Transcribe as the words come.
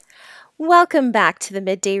Welcome back to the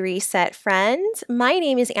Midday Reset, friends. My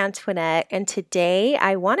name is Antoinette, and today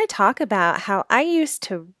I want to talk about how I used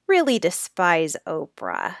to really despise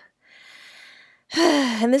Oprah.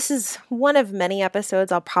 And this is one of many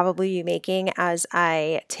episodes I'll probably be making as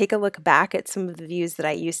I take a look back at some of the views that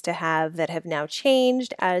I used to have that have now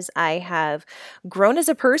changed as I have grown as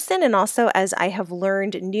a person and also as I have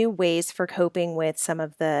learned new ways for coping with some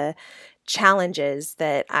of the challenges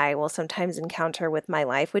that I will sometimes encounter with my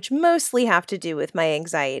life, which mostly have to do with my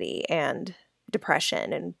anxiety and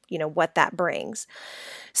depression and what that brings.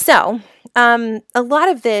 So, a lot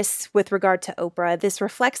of this with regard to Oprah, this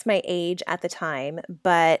reflects my age at the time,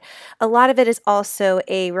 but a lot of it is also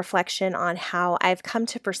a reflection on how I've come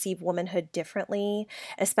to perceive womanhood differently,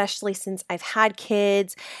 especially since I've had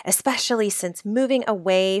kids, especially since moving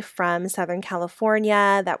away from Southern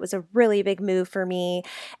California. That was a really big move for me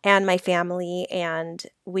and my family, and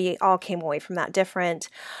we all came away from that different,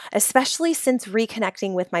 especially since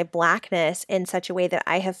reconnecting with my Blackness in such a way that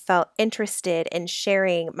I have felt interested in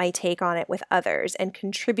sharing my take on it with others and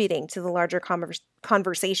contributing to the larger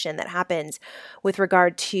conversation that happens with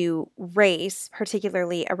regard to race,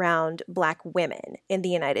 particularly around Black women in the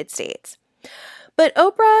United States. But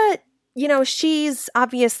Oprah, she's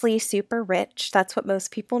obviously super rich. That's what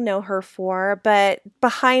most people know her for. But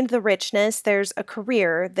behind the richness, there's a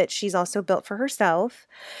career that she's also built for herself.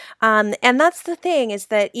 And that's the thing, is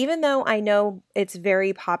that even though I know it's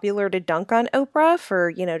very popular to dunk on Oprah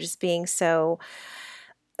for, just being so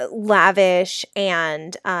lavish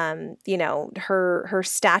and her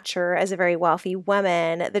stature as a very wealthy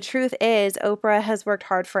woman, the truth is Oprah has worked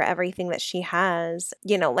hard for everything that she has.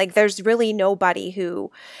 Like, there's really nobody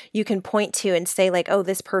who you can point to and say, like, oh,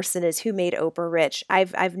 this person is who made Oprah rich.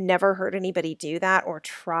 I've never heard anybody do that or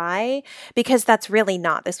try, because that's really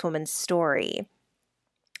not this woman's story.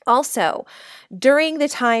 Also, during the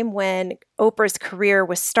time when Oprah's career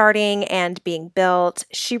was starting and being built,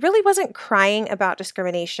 she really wasn't crying about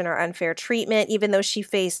discrimination or unfair treatment, even though she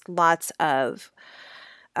faced lots of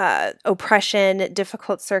oppression,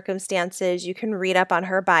 difficult circumstances. You can read up on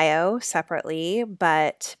her bio separately,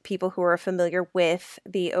 but people who are familiar with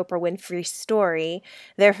the Oprah Winfrey story,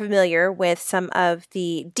 they're familiar with some of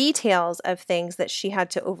the details of things that she had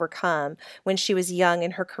to overcome when she was young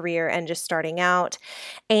in her career and just starting out.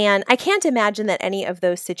 And I can't imagine that any of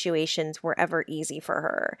those situations were ever easy for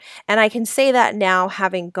her. And I can say that now,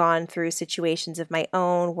 having gone through situations of my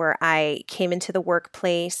own where I came into the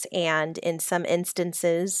workplace and in some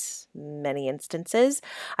instances, many instances,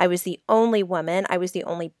 I was the only woman. I was the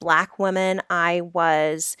only Black woman. I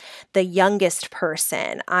was the youngest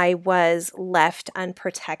person. I was left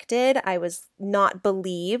unprotected. I was not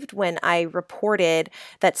believed when I reported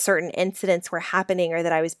that certain incidents were happening or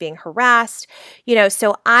that I was being harassed.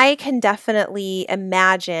 So I can definitely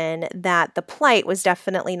imagine that the plight was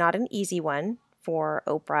definitely not an easy one for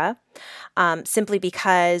Oprah, simply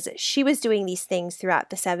because she was doing these things throughout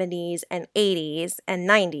the 70s and 80s and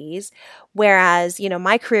 90s, whereas,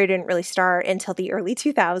 my career didn't really start until the early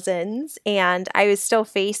 2000s, and I was still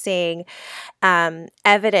facing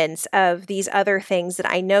evidence of these other things that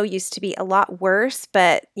I know used to be a lot worse,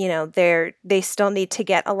 but, they still need to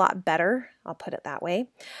get a lot better. I'll put it that way.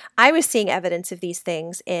 I was seeing evidence of these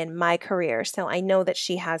things in my career, so I know that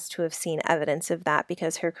she has to have seen evidence of that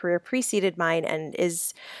because her career preceded mine and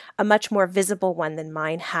is a much more visible one than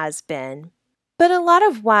mine has been. But a lot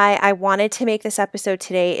of why I wanted to make this episode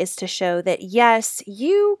today is to show that, yes,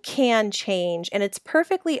 you can change and it's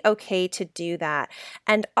perfectly okay to do that.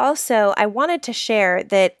 And also, I wanted to share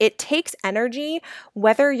that it takes energy,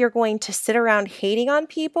 whether you're going to sit around hating on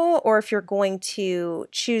people or if you're going to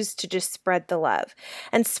choose to just spread the love.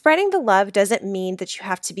 And spreading the love doesn't mean that you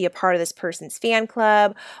have to be a part of this person's fan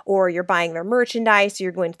club or you're buying their merchandise,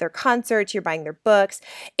 you're going to their concerts, you're buying their books.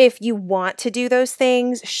 If you want to do those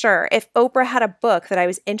things, sure. If Oprah had a book that I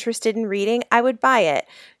was interested in reading, I would buy it.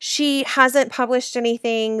 She hasn't published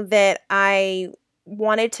anything that I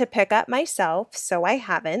wanted to pick up myself, so I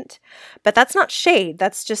haven't. But that's not shade.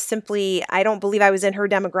 That's just simply, I don't believe I was in her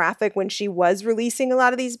demographic when she was releasing a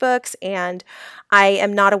lot of these books, and I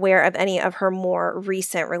am not aware of any of her more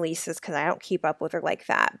recent releases because I don't keep up with her like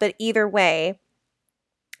that. But either way,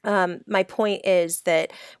 my point is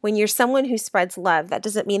that when you're someone who spreads love, that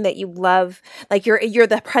doesn't mean that you love, like you're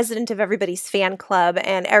the president of everybody's fan club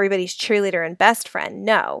and everybody's cheerleader and best friend.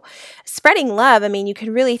 No. Spreading love, I mean, you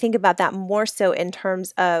can really think about that more so in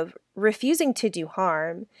terms of refusing to do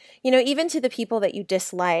harm, even to the people that you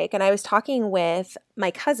dislike. And I was talking with my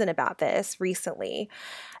cousin about this recently.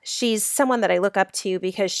 She's someone that I look up to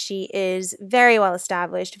because she is very well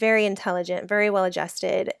established, very intelligent, very well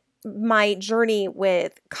adjusted, my journey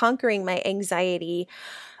with conquering my anxiety,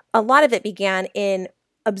 a lot of it began in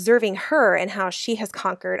observing her and how she has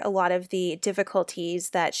conquered a lot of the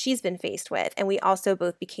difficulties that she's been faced with. And we also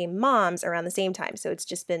both became moms around the same time. So it's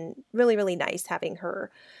just been really, really nice having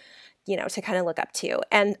her, to kind of look up to.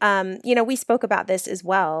 And, we spoke about this as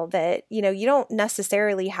well, that, you don't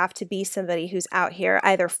necessarily have to be somebody who's out here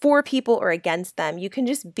either for people or against them. You can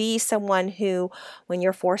just be someone who, when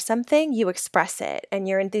you're for something, you express it and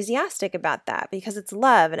you're enthusiastic about that because it's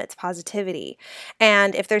love and it's positivity.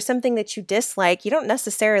 And if there's something that you dislike, you don't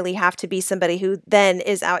necessarily have to be somebody who then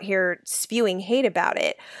is out here spewing hate about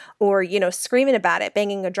it or, screaming about it,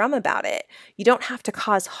 banging a drum about it. You don't have to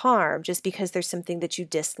cause harm just because there's something that you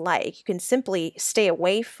dislike. You can simply stay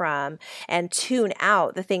away from and tune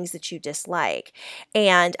out the things that you dislike.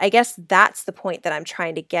 And I guess that's the point that I'm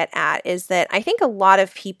trying to get at, is that I think a lot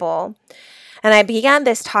of people, and I began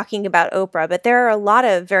this talking about Oprah, but there are a lot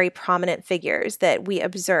of very prominent figures that we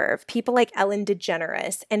observe. People like Ellen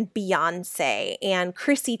DeGeneres and Beyonce and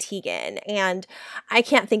Chrissy Teigen. And I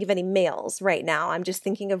can't think of any males right now. I'm just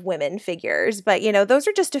thinking of women figures. But, those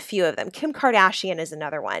are just a few of them. Kim Kardashian is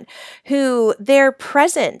another one, who their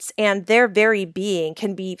presence and their very being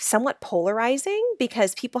can be somewhat polarizing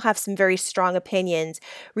because people have some very strong opinions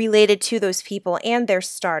related to those people and their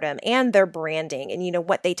stardom and their branding and,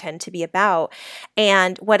 what they tend to be about.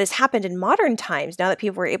 And what has happened in modern times, now that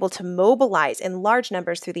people were able to mobilize in large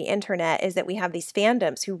numbers through the internet, is that we have these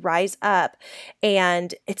fandoms who rise up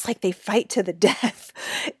and it's like they fight to the death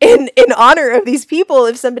in honor of these people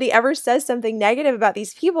if somebody ever says something negative about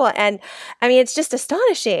these people. And I mean, it's just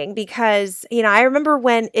astonishing because, I remember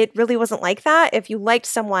when it really wasn't like that. If you liked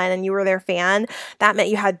someone and you were their fan, that meant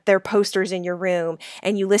you had their posters in your room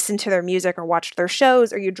and you listened to their music or watched their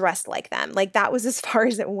shows or you dressed like them. Like that was as far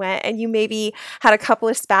as it went. And you maybe had a couple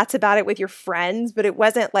of spats about it with your friends, but it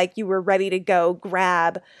wasn't like you were ready to go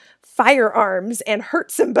grab firearms and hurt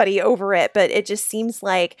somebody over it. But it just seems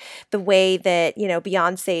like the way that,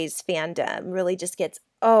 Beyonce's fandom really just gets,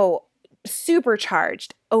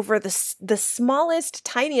 supercharged over the smallest,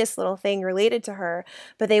 tiniest little thing related to her,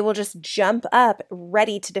 but they will just jump up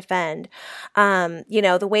ready to defend.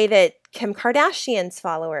 The way that Kim Kardashian's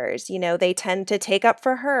followers, they tend to take up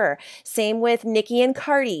for her. Same with Nicki and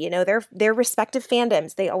Cardi, their respective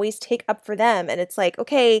fandoms, they always take up for them. And it's like,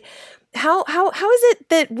 okay, how is it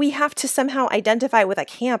that we have to somehow identify with a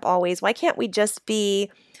camp always? Why can't we just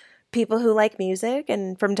be people who like music,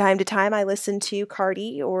 and from time to time I listen to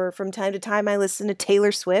Cardi, or from time to time I listen to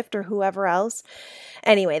Taylor Swift or whoever else.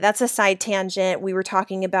 Anyway, that's a side tangent. We were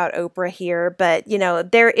talking about Oprah here, but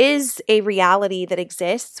there is a reality that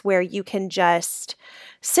exists where you can just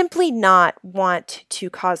simply not want to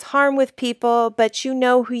cause harm with people, but you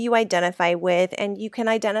know who you identify with and you can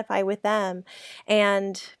identify with them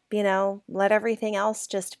and, let everything else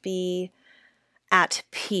just be at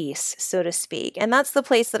peace, so to speak. And that's the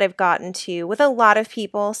place that I've gotten to with a lot of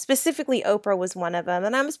people. Specifically, Oprah was one of them.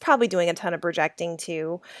 And I was probably doing a ton of projecting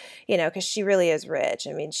too, because she really is rich.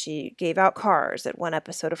 I mean, she gave out cars at one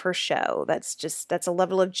episode of her show. That's a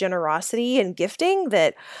level of generosity and gifting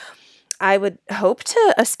that I would hope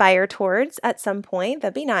to aspire towards at some point.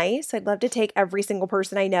 That'd be nice. I'd love to take every single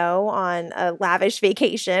person I know on a lavish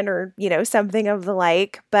vacation or, something of the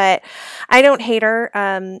like. But I don't hate her.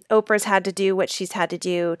 Oprah's had to do what she's had to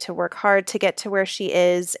do to work hard to get to where she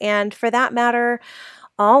is. And for that matter,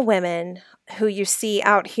 all women who you see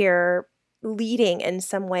out here leading in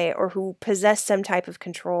some way, or who possess some type of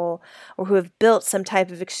control, or who have built some type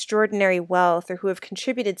of extraordinary wealth, or who have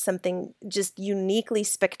contributed something just uniquely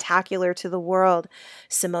spectacular to the world.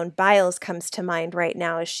 Simone Biles comes to mind right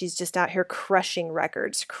now as she's just out here crushing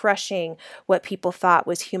records, crushing what people thought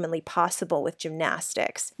was humanly possible with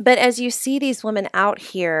gymnastics. But as you see these women out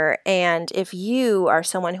here, and if you are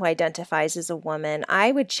someone who identifies as a woman,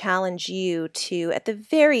 I would challenge you to, at the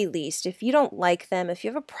very least, if you don't like them, if you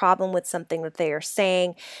have a problem with something that they are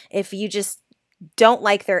saying, if you just don't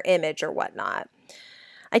like their image or whatnot,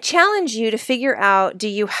 I challenge you to figure out, do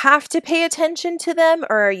you have to pay attention to them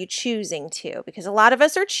or are you choosing to? Because a lot of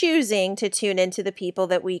us are choosing to tune into the people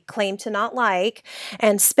that we claim to not like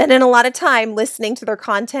and spending a lot of time listening to their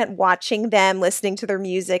content, watching them, listening to their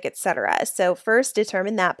music, etc. So first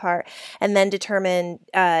determine that part, and then determine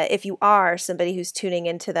if you are somebody who's tuning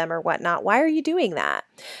into them or whatnot, why are you doing that?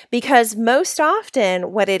 Because most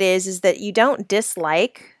often what it is that you don't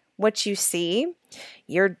dislike what you see,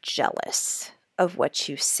 you're jealous of what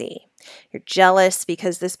you see. You're jealous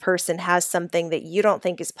because this person has something that you don't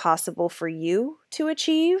think is possible for you to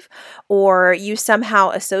achieve, or you somehow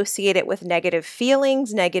associate it with negative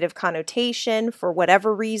feelings, negative connotation for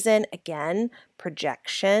whatever reason. Again,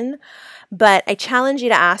 projection. But I challenge you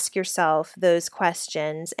to ask yourself those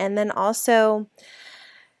questions, and then also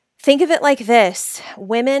think of it like this.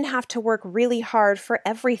 Women have to work really hard for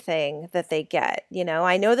everything that they get.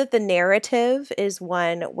 I know that the narrative is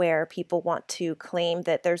one where people want to claim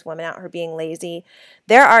that there's women out here being lazy.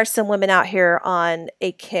 There are some women out here on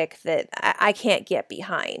a kick that I can't get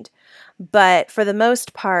behind. But for the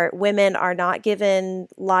most part, women are not given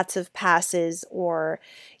lots of passes or,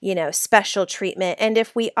 special treatment. And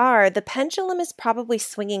if we are, the pendulum is probably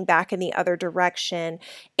swinging back in the other direction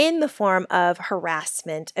in the form of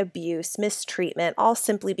harassment, abuse, mistreatment, all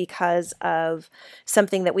simply because of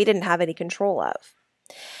something that we didn't have any control of.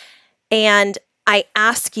 And I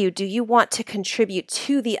ask you, do you want to contribute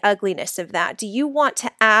to the ugliness of that? Do you want to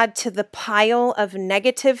add to the pile of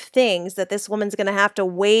negative things that this woman's going to have to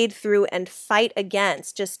wade through and fight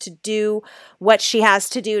against just to do what she has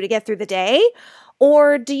to do to get through the day?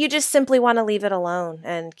 Or do you just simply want to leave it alone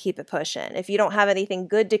and keep it pushing? If you don't have anything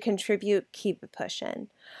good to contribute, keep it pushing.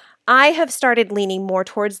 I have started leaning more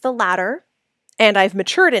towards the latter, and I've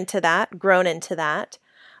matured into that, grown into that.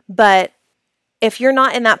 But if you're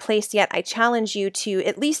not in that place yet, I challenge you to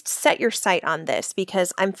at least set your sight on this,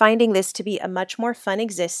 because I'm finding this to be a much more fun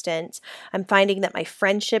existence. I'm finding that my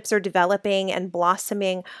friendships are developing and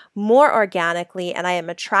blossoming more organically, and I am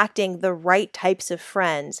attracting the right types of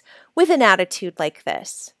friends with an attitude like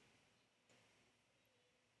this.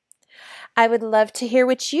 I would love to hear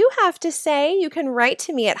what you have to say. You can write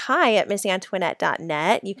to me at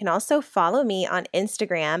hi@missantoinette.net. You can also follow me on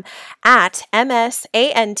Instagram at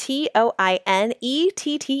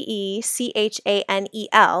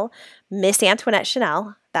MSANTOINETTECHANEL, Miss Antoinette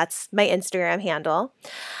Chanel. That's my Instagram handle.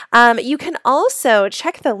 You can also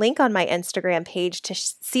check the link on my Instagram page to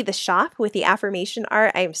see the shop with the affirmation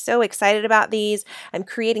art. I am so excited about these. I'm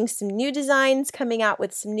creating some new designs, coming out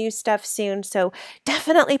with some new stuff soon. So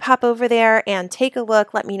definitely pop over there and take a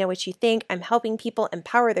look. Let me know what you think. I'm helping people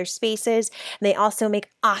empower their spaces, and they also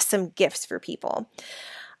make awesome gifts for people.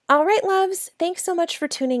 All right, loves, thanks so much for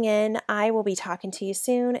tuning in. I will be talking to you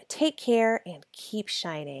soon. Take care and keep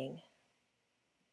shining.